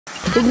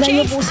Tignan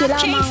niyo po sila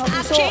mga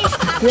puso.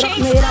 Hirap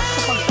na hirap sa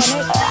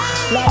pagpanik.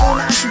 Lalo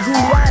na si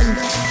Julian.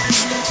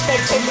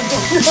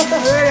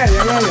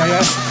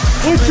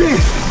 Uchi!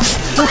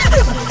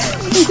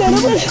 Isa na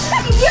ba?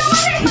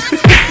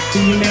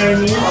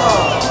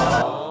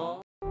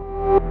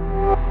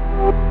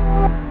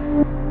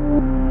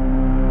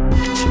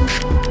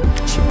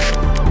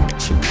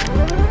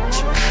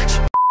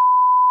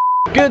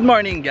 Good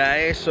morning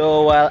guys!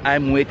 So while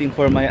I'm waiting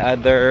for my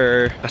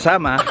other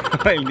kasama,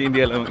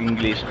 hindi alam ang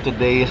English.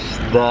 Today is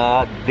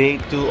the day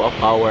 2 of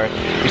our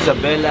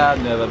Isabela,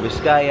 Nueva,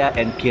 Vizcaya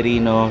and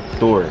Quirino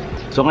tour.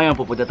 So ngayon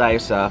pupunta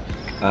tayo sa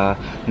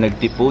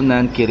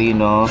Nag-Tipunan,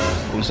 Quirino,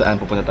 kung saan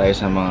pupunta tayo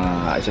sa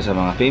isa sa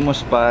mga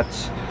famous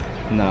spots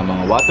na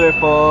mga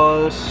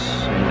waterfalls,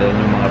 and then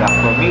yung mga rock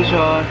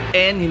formation.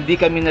 And hindi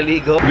kami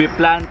naligo. We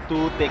plan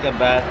to take a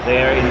bath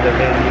there in the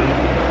venue.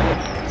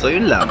 So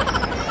yun lang.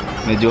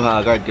 Medyo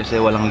haggard kasi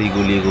walang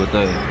ligo-ligo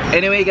to eh.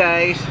 Anyway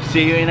guys,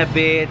 see you in a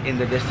bit in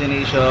the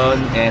destination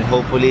and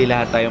hopefully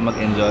lahat tayo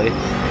mag-enjoy.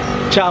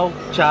 Ciao!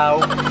 Ciao!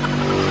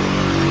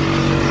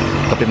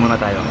 Kapit muna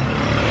tayo.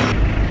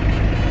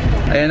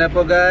 Ayan na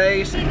po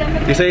guys.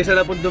 Isa-isa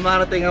na po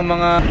dumarating ang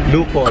mga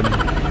lupon.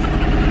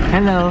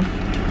 Hello!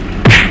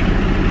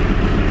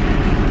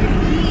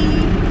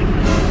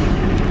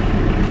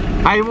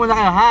 Hi muna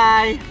kayo!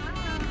 Hi!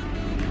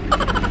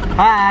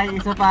 Hi!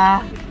 Isa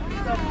pa!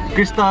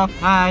 Christoph,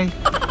 hi!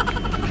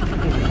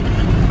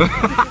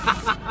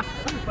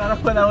 Parang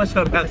wala ko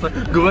siya reaction.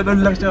 Gumanon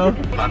lang siya.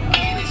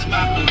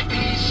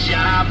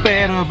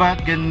 Pero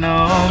ba't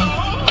ganon?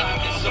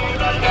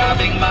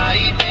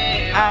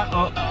 Ah,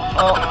 oh,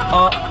 oh,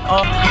 oh,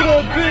 oh.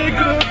 Grabe,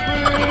 grabe!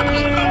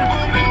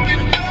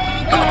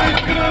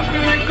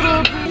 Grabe,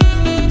 grabe!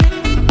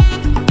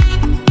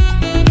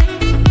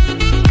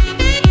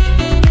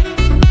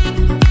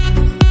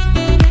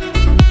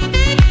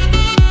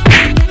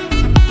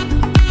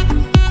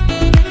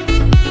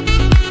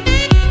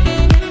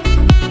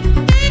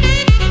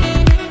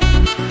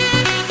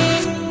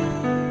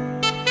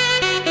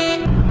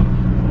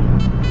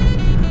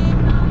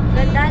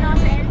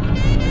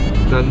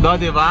 Ganda,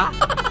 di ba?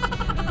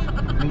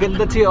 Ang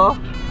ganda siya, oh.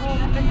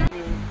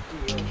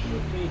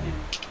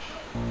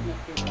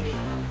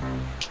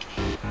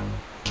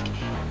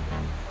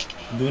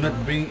 Do not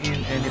bring in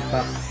any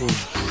packed food.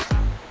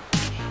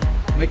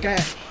 May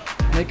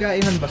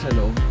kainan ba sa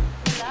loob?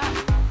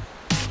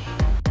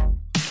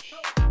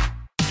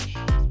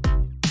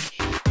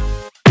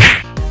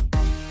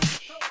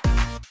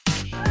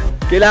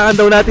 Kailangan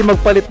daw natin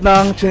magpalit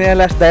ng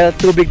tsinelas dahil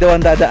tubig daw ang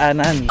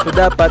dadaanan. So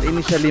dapat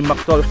initially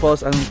Maktol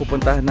Falls ang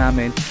pupuntahan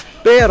namin.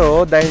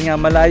 Pero dahil nga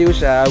malayo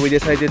siya, we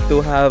decided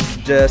to have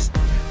just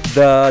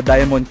the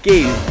Diamond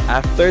Cave.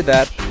 After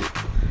that,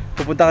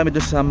 pupunta kami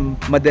doon sa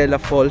Maddela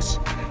Falls.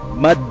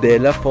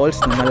 Maddela Falls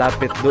na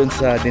malapit doon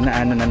sa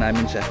dinaanan na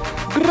namin siya.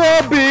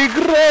 Grabe!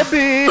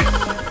 Grabe!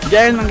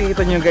 Dahil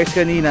makikita nyo guys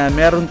kanina,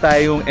 meron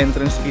tayong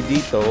entrance fee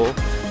dito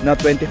na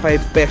 25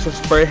 pesos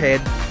per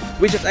head.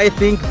 Which is I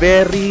think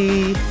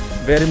very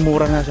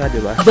mura nga siya, di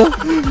ba?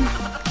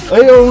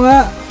 Ay, oo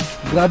nga!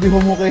 Grabe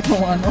humukay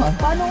itong ano ah.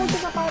 Paano kung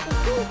sa sapatos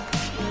ko?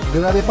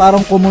 Grabe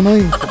parang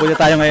kumunoy.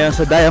 Pupunta tayo ngayon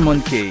sa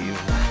Diamond Cave.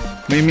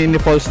 May mini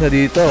falls na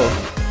dito.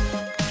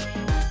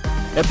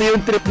 Ito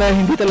yung trip na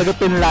hindi talaga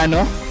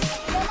pinlano.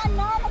 Naman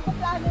na,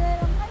 nagpaplano na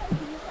lang ka.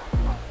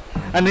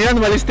 Ano yan?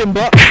 Walis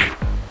timbo?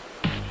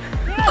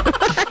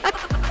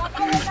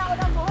 Papalit ako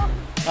ng buhok.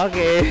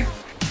 Okay.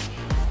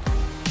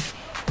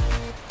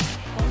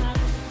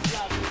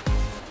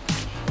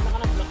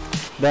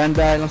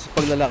 Dahan-dahan lang sa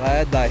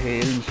paglalakad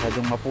dahil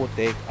masyadong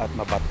maputik at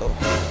mabato.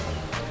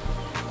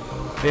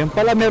 Ayun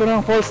pala, meron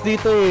ng falls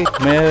dito eh.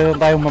 Meron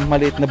tayong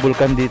maliit na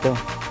bulkan dito.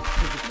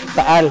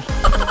 Taal.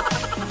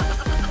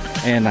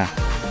 Ayan na.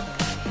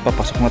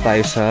 Papasok na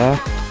tayo sa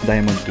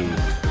Diamond Cave.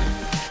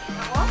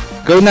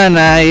 Go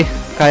nanay!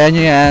 Kaya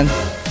nyo yan.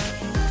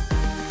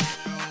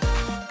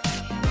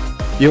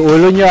 Yung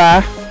ulo nyo ah.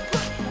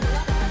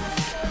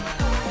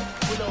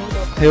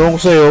 Ewan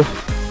ko sa'yo.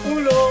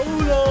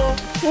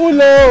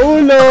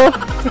 Ulo!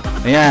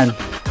 Ayan.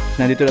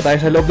 Nandito na tayo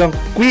sa loob ng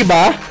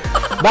kweba.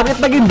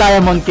 Bakit naging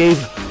Diamond Cave?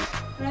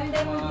 Maraming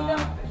diamond dito.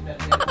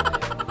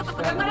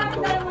 Maraming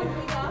diamond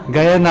dito.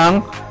 Gaya ng?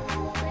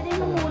 Pwede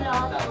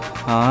mumulot.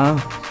 Ah.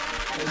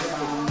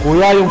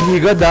 Kuya, yung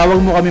higad ah.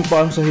 Huwag mo kaming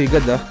paano sa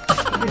higad ah.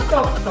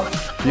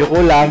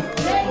 Yung lang.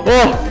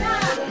 Oh!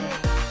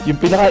 Yung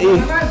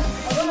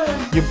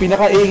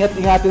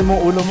pinaka-ingat-ingatin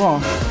mo ulo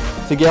mo.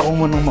 Sige, ako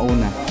munang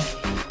mauna.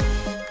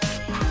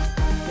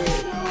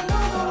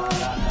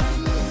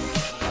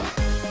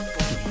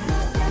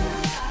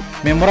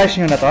 Memorize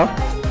nyo na to?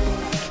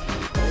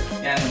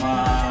 Yan, yung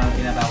mga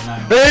tinatawag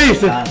namin. Hey!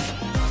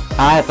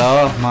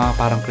 Ito, mga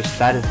parang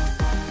kristal.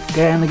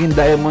 Kaya naging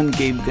Diamond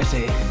Cave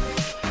kasi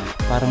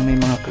parang may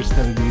mga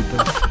kristal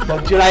dito.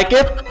 Don't you like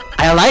it?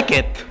 I like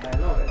it!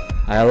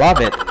 I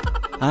love it!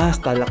 Ah,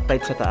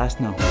 stalactite sa taas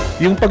na.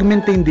 Yung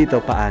pag-maintain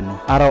dito,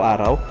 paano?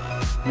 Araw-araw?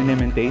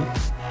 Mini-maintain?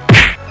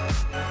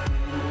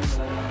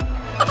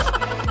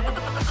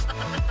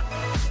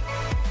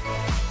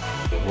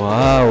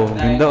 Wow,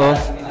 ganda oh.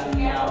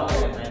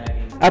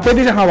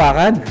 Pwede siyang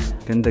hawakan.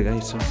 Ganda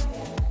guys, oh.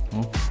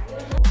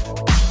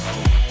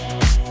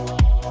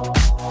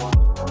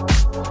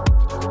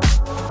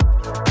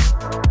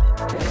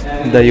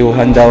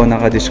 Dayuhan daw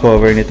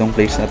naka-discover nitong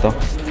place na to.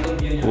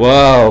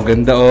 Wow,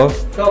 ganda oh.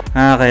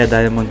 Kaya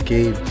Diamond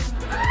Cave.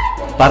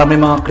 Para may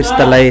mga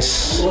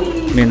crystallized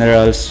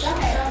minerals.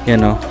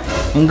 Yan oh.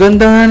 Ang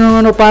ganda nga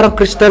ano, parang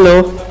crystal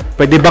oh.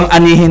 Pwede bang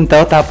anihin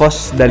to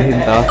tapos dalhin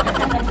to?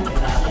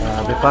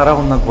 Grabe,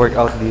 parang akong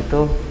nag-workout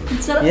dito.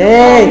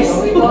 Yes!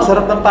 Ang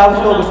sarap ng pawis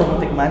ko. Gusto mong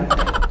tikman?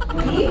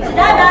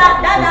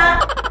 Dada!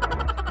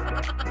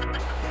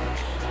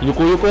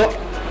 Yuko-yuko.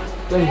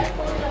 Ay.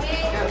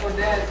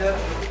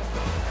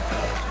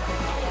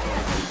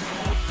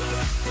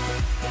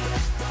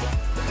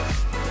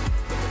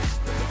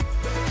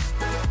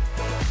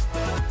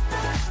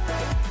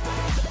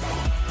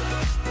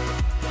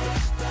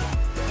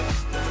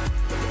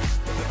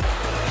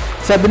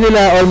 Sabi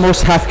nila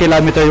almost half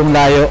kilometer yung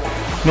layo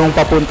nung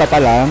papunta pa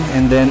lang,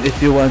 and then if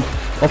you want,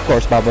 of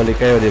course babalik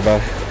kayo, di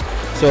ba?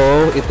 So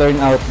it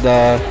turned out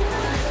the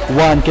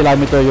 1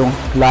 kilometer yung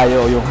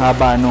layo, yung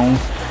haba nung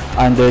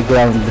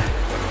underground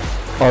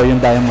o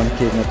yung Diamond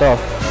Cave na to.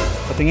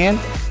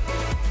 Patingin.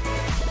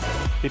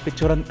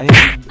 Pipicturan.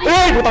 Ayun.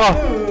 Ay! Puta ko!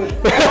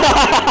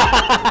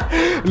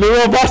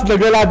 Lumabas,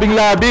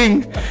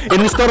 naglalabing-labing.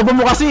 Inistorbo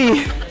mo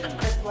kasi.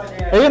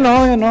 Ayun o,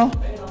 ayun o.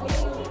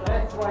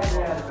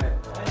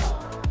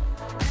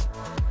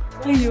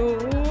 Ayun.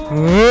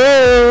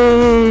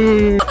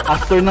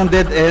 After ng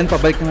dead end,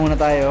 pabalik na muna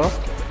tayo.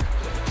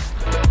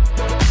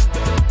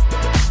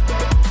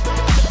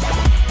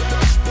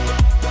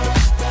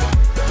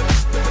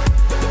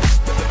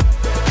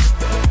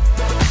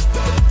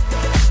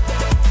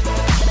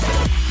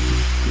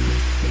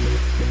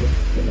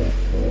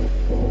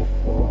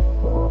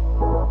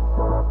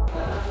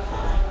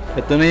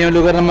 Ito na yung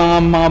lugar ng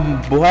mga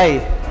buhay.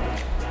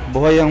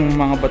 Buhay ang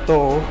mga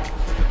bato.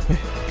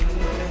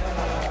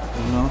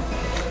 Ano?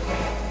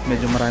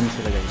 Medyo marami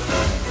sila guys.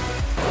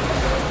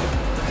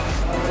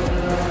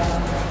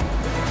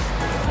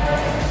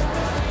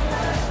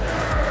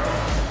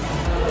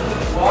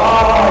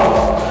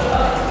 Wow!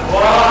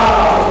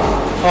 Wow!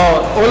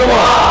 Oh, ulo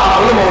mo!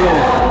 Ulo mo!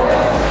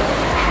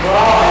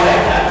 Wow!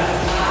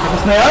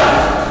 Tapos na yan?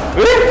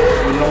 Eh!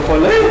 Ulang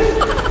pala eh!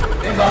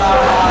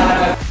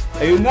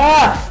 Ayun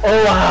na! Oh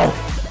wow!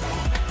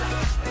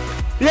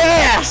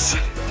 Yes!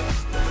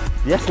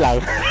 Yes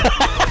lang.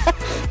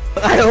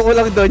 Ayaw ko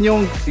lang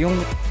doon yung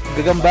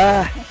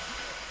gagamba.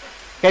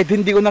 Kahit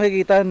hindi ko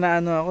nakikita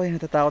na ano ako eh,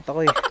 natatakot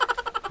ako eh.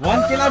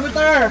 1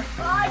 kilometer!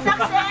 Oh,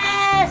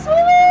 success!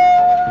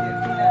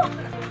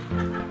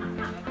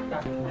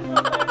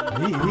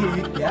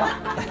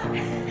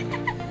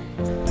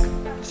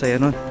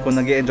 Saya nun. Kung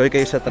nag-i-enjoy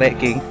kayo sa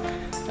trekking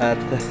at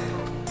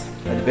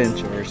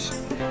adventures,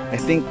 I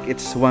think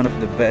it's one of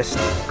the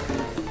best.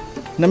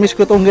 Namiss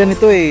ko tong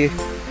ganito eh.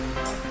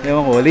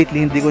 Ewan ko,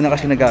 lately hindi ko na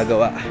kasi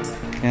nagagawa.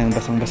 Yan,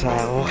 basang-basa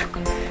ako.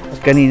 At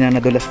kanina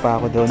nadulas pa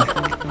ako doon.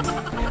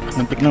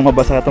 Muntik nang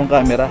mabasa tong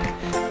camera.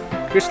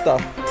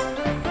 Christoph.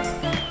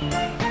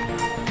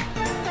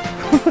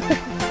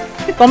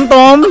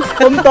 Tom-tom!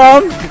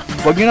 Tom-tom!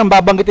 Huwag nyo nang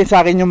babanggitin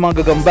sa akin yung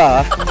mga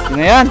gagamba ha. Yun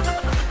na yan.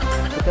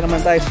 Punta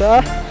naman tayo sa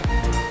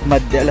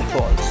Maddela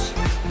Falls.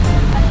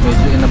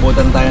 Medyo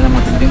inabutan tayo ng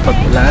matinding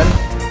pag-ulan.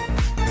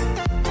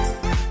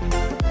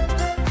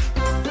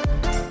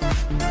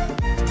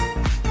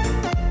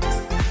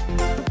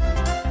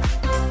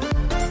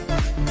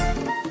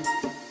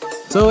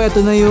 So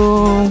ito na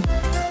yung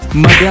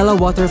Maddela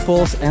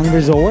Waterfalls and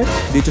Resort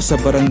dito sa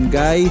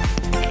Barangay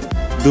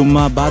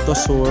Dumabato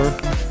Sur,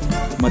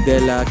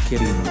 Maddela,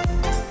 Quirino.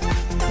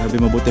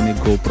 Sabi mabuti may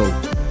GoPro.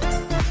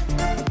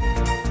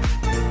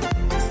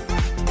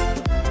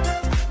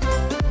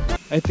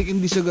 I think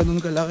hindi siya ganun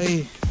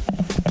kalaki.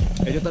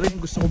 Ito talaga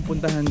yung gusto kong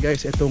puntahan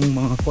guys, itong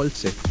mga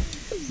falls eh.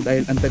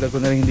 Dahil ang tagal ko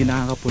na rin hindi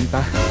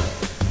nakakapunta.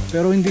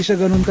 Pero hindi siya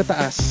ganun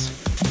kataas.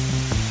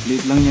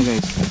 Liit lang niya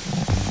guys.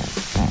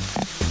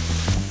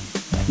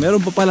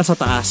 Meron pa pala sa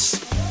taas.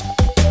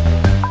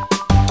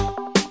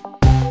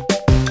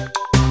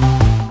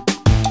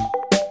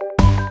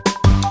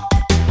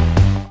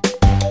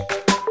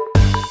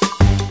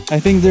 I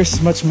think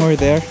there's much more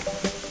there.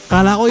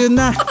 Kala ko yun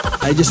na.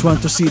 I just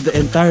want to see the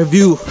entire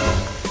view.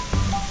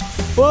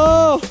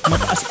 Wow!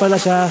 Mataas pala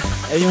siya.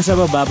 Eh yung sa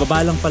baba,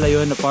 baba lang pala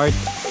yun na part.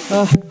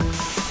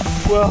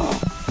 Wow!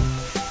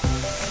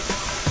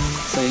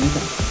 Sayang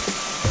ito.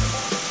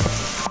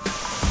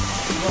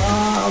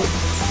 Wow!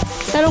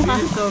 Talong ka.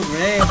 So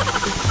great.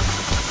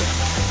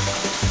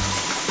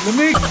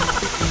 Lumig!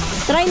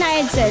 Try na,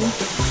 Edsel.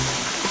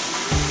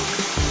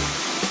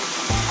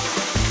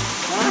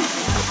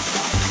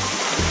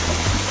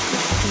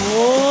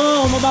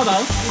 Oh,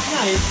 mababaw? It's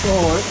nice.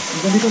 Short.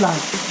 Ganito lang.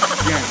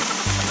 Yan.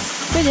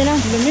 Pwede na.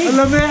 Lamig.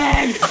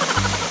 Lamig!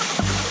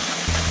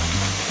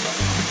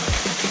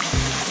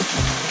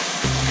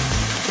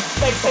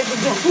 Excited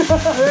dyan.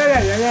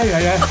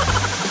 Ayan.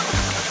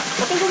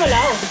 Ba't yung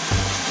gumalaw?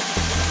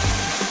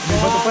 May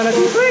bato pala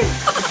dito eh.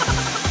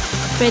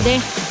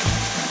 Pwede.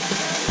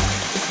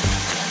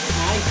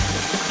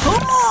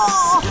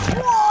 Oh!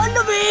 Oh, ang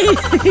lamig!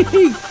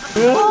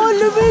 Oh, ang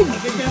lamig!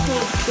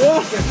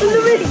 Ang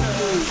lamig!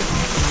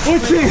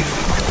 Uchi!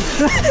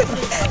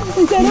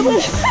 Ang sarap na.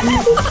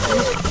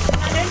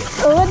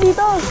 Oo,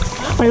 dito.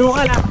 Payo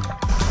ka lang.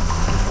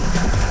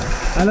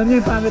 Alam niyo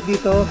yung pangit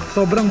dito,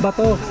 sobrang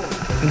bato.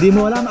 Hindi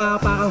mo alam,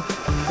 aapa ako.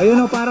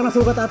 Ayun o, parang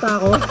nasukat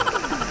ata ako.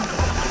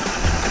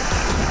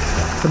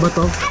 Sa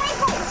bato.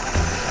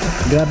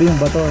 Grabe yung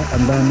bato,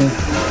 ang dami.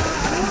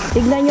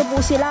 Tignan niyo po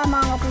sila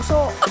mga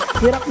puso.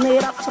 Hirap na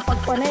hirap sa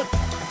pagpanik.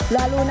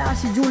 Lalo na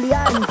si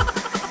Julian.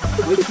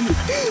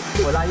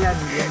 Wala yan,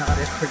 hindi yan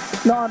naka-record.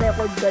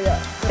 Naka-record kaya.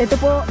 Ito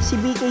po si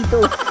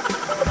BK2.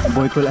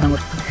 Boy ko lang.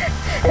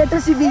 Ito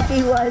si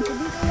BK1.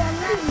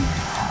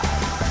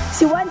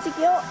 Si Juan, si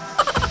Kyo.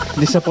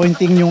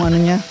 Disappointing yung ano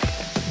niya.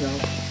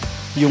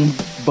 Yung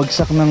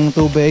bagsak ng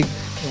tubig.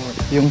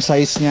 Yung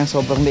size niya,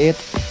 sobrang liit.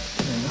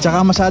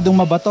 Tsaka masyadong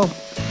mabato.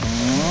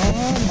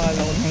 Mahal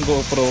ako ng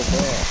GoPro ko.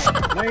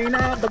 May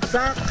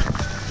bagsak.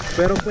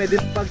 Pero pwede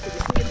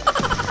pagtikitin.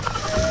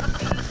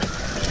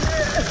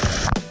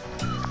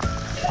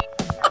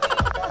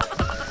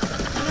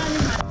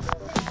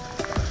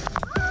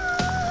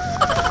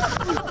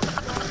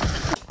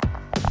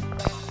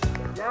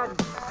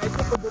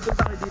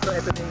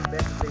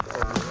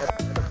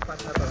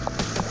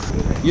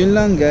 Yun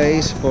lang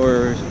guys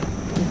for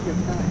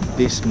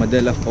this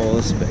Maddela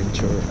Falls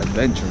adventure.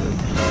 And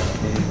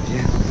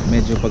yeah,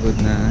 medyo pagod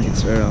na.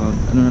 It's around,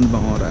 ano na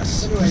bang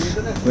oras?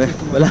 Well,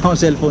 wala akong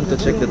cellphone to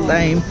check the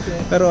time.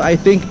 Pero I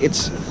think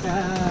it's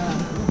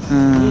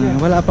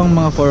wala pang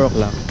mga 4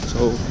 o'clock.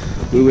 So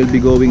we will be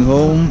going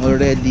home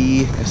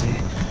already kasi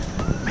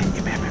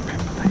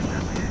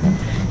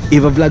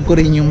i-vlog ko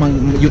rin yung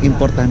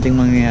importanteng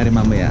mangyayari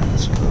mamaya.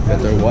 So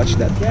better watch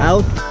that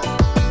out.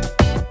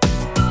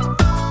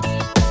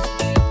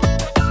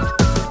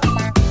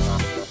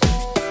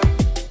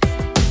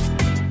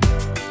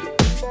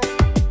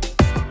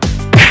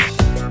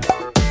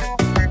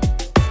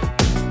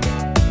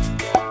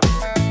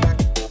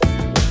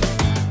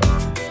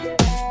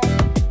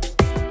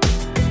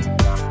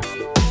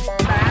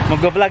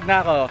 Mag-vlog na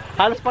ako.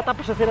 Halos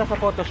patapos na sila sa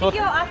photoshoot.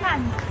 Yo,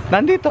 asan?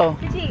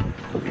 Nandito.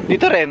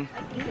 Dito rin.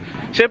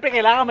 Siyempre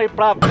kailangan may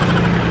prop.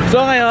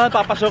 So ngayon,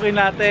 papasukin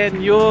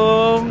natin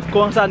yung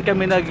kung saan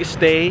kami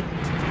nag-stay.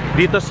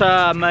 Dito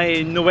sa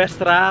may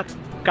Nuestra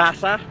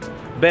Casa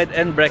Bed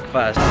and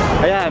Breakfast.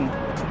 Ayan.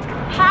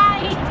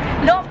 Hi!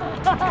 Look!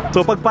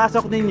 So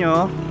pagpasok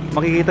ninyo,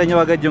 makikita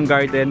nyo agad yung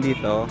garden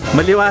dito.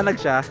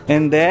 Maliwanag siya.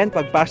 And then,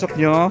 pagpasok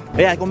nyo,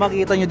 ayan, kung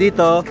makikita nyo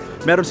dito,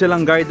 meron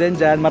silang garden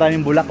dyan,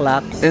 maraming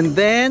bulaklak. And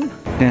then,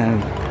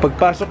 ayan,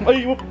 pagpasok,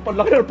 ay,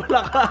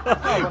 palaka.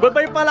 Ba't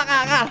may palaka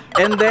ka?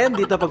 And then,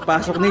 dito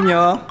pagpasok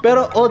ninyo,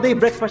 pero all day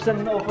breakfast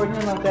lang na-offer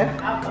nyo natin.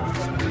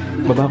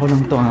 Baba ko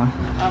lang to ha.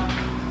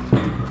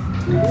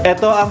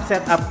 Ito ang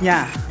setup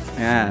niya.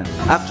 Ayan.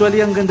 Actually,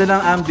 ang ganda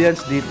ng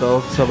ambience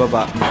dito sa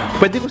baba.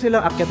 Pwede ko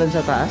silang akyatan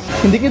sa taas.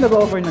 Hindi kayo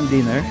nag-offer ng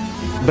dinner?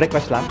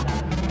 Breakfast lang?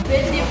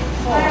 Pwede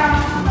po.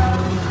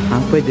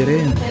 Pwede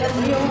rin.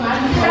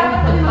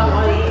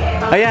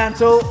 Ayan,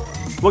 so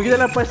huwag nyo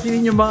na lang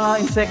pasinin yung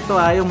mga insekto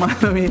ha, yung mga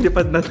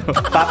lumilipad na to.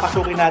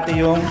 Papasukin natin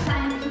yung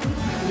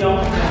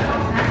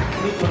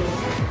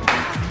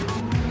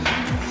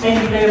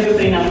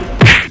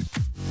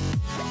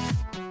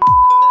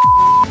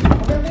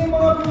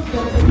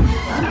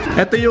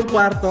ito yung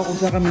kwarto kung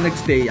saan kami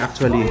nagstay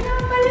actually.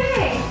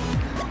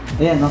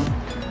 Ayan no?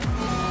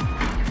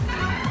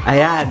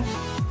 Ayan.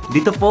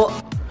 Dito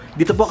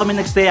po kami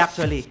nagstay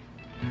actually.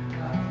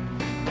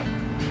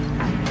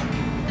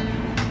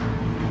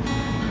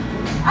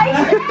 Ay!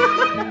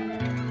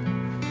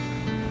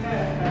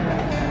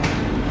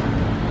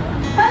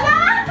 Hala!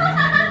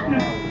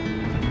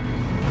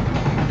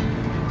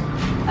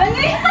 Ano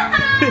yan?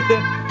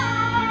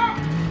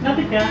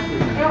 Napit ka?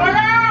 Ewa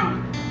lang!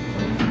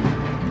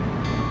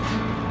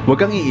 Huwag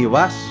kang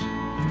iiwas.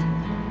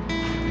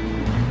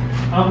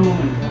 Ako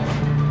naman.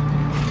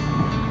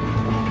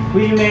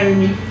 Will you marry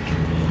me?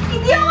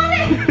 Hindi ako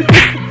rin!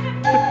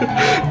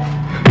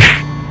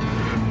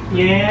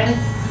 Yes.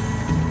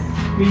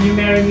 Will you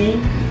marry me?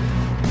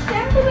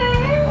 Siyempre!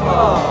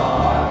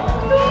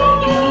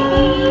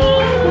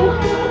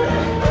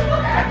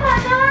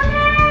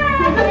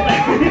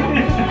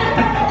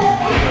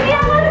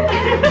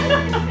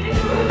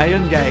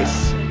 Ayun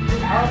guys.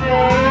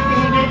 Okay,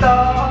 tingin dito.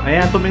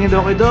 Ayan, tumingin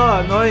daw kayo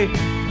doon. Oy.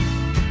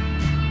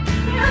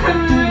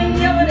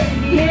 Hindi ako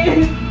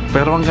ready.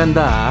 Pero ang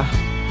ganda ha.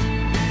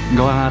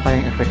 Gawa nga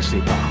tayong effects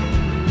dito.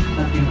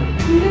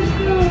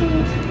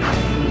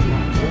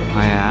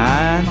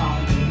 Ayan.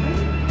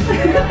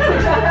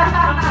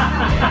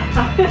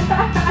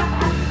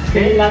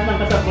 Okay, lahat ng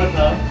kasapot,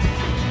 no?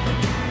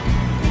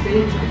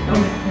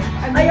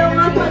 Ayaw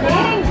nga pa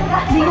rin.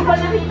 Hindi ko pa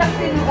nakita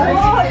sinukot.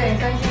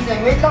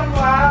 Wait lang po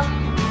ah.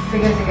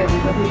 Sige,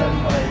 dito.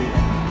 Okay, dito.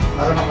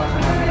 Para mapasa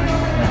namin.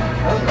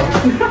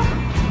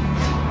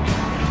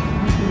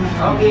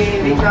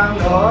 Okay, wait lang,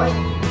 Lord.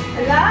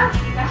 Hala?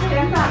 Kasi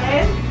yan sa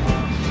akin?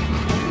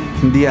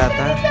 Hindi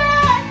yata.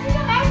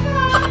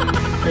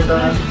 Ito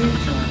na.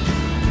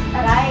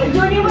 Aray,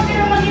 Julie, huwag ka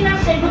na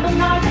mag-inasay. Gutom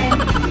na kami.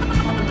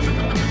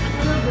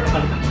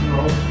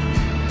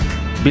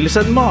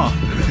 Bilisan mo.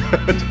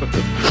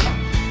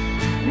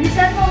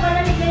 Bilisan mo,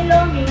 malamig na yung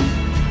lomi.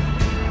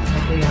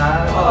 Okay,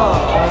 ha?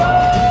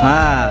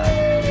 Ah.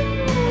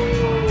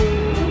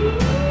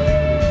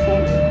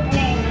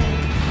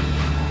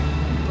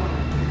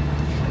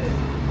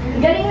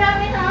 Galing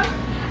namin, ha?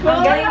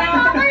 Ang galing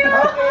naman.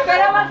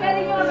 Pero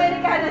magaling yung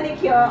Amerikana ni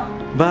Kyo.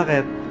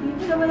 Bakit?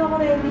 Hindi naman ako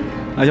ready.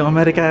 Ay, yung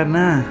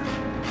Amerikana.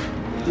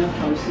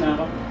 House na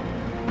ako.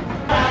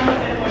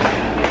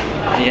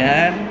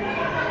 Ayan.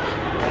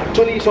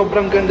 Actually,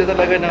 sobrang ganda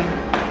talaga ng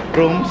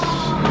rooms.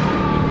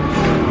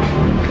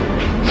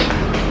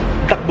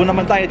 Takbo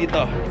naman tayo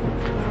dito.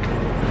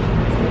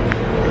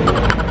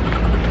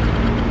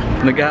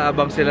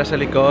 Nag-aabang sila sa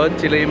likod.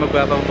 Sila yung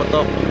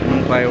magpapaputok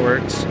ng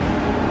fireworks.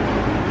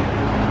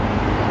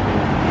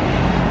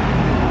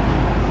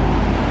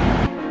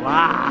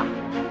 Wow!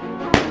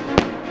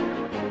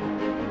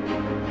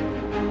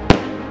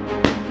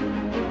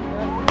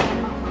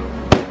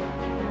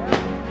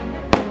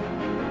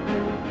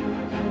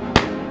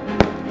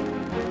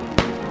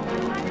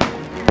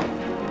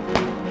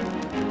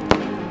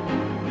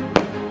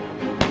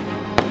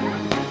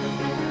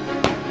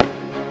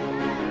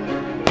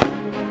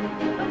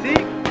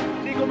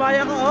 Si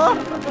gumaya ko, oh!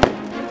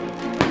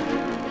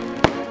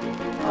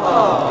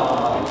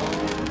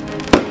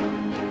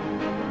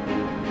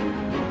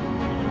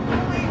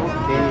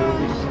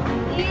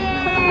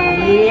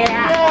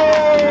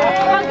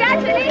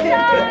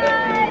 Congratulations!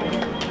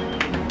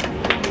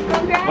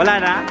 Wala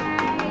na?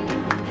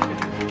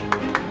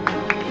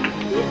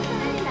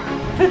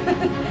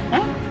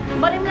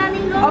 Barim na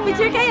ning lomi. Oh,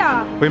 picture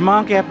kayo. Uy,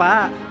 mga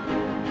kepa.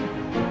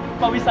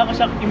 Pawis ako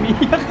siyang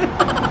umiyak.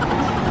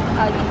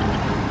 Okay.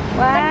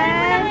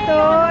 1, 2,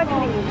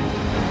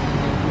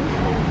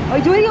 3. Oh,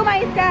 Julie,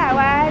 umayos ka.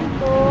 1,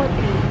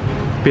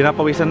 2, 3.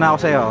 Pinapawisan na ako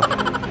sa'yo.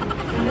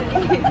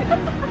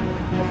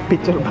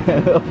 Picture ba?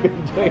 Okay,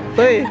 enjoy.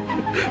 Ito eh.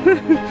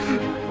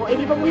 O,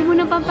 edi pag uwi mo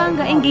ng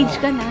Pampanga, engage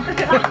ka na.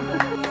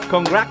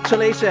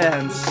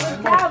 Congratulations!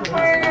 Ano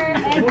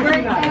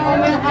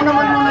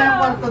naman muna yung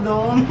kwarto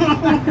doon?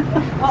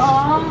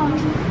 Oo.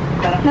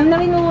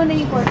 Namnamin mo muna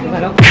yung kwarto.